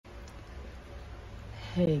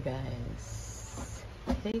Hey guys.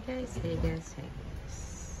 Hey guys, hey guys, hey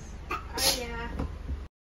guys. Oh yeah.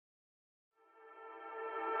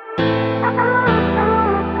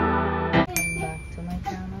 Welcome back to my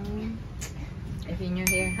channel. If you're new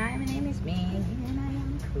here, hi, my name is Ming and I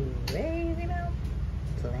am crazy about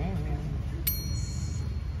plants.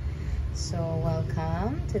 So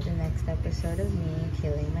welcome to the next episode of me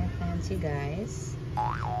killing my plants, you guys.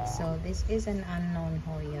 So this is an unknown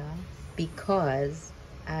Hoya because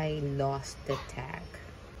I lost the tag.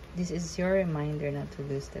 This is your reminder not to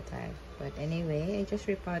lose the tag. But anyway, I just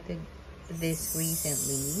reported this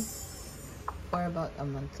recently or about a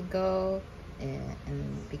month ago,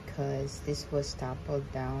 and because this was toppled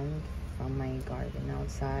down from my garden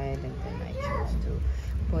outside, and then I chose to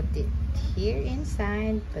put it here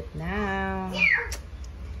inside. But now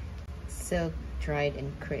silk dried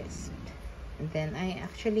and crisped. And then I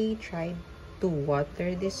actually tried to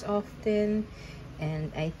water this often,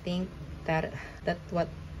 and I think that's what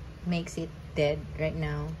makes it dead right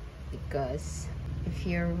now, because if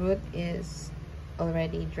your root is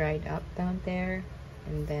already dried up down there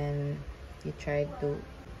and then you try to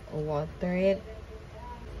water it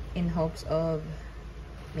in hopes of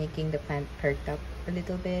making the plant perked up a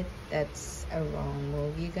little bit, that's a wrong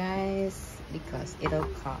move, you guys, because it'll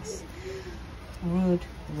cause root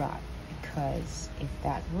rot. Because if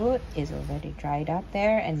that root is already dried up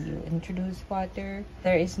there and you introduce water,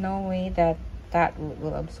 there is no way that that root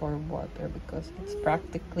will absorb water because it's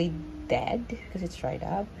practically dead because it's dried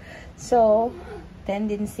up. So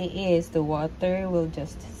tendency is the water will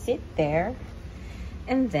just sit there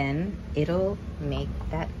and then it'll make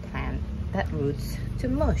that plant, that roots, to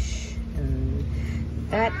mush, and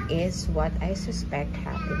that is what I suspect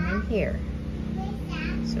happening here.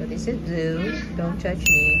 So this is Blue, don't judge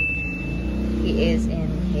me. He is in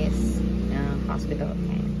his hospital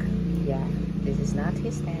tank. Yeah, this is not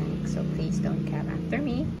his tank, so please don't come after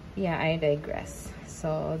me. Yeah, I digress.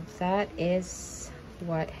 So that is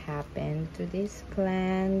what happened to this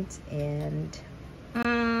plant, and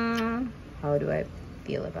how do I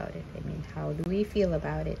feel about it? I mean, how do we feel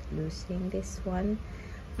about it, losing this one?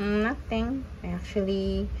 Nothing. I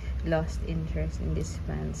actually lost interest in these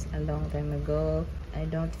plants a long time ago. I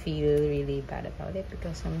don't feel really bad about it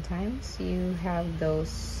because sometimes you have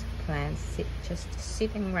those plants just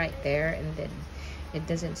sitting right there and then it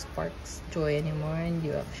doesn't spark joy anymore, and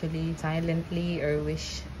you actually silently or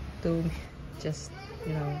wish to just,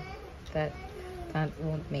 you know, that plant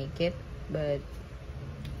won't make it. But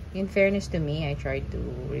in fairness to me, I tried to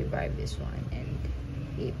revive this one and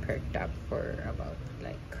he perked up for about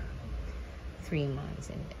like 3 months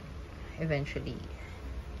and eventually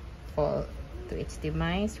fall to its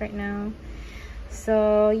demise right now.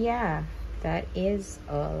 So yeah, that is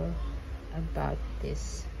all about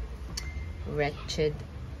this wretched,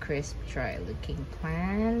 crisp, dry looking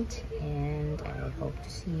plant, and I hope to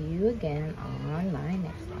see you again on my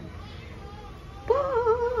next one.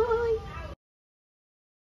 Bye.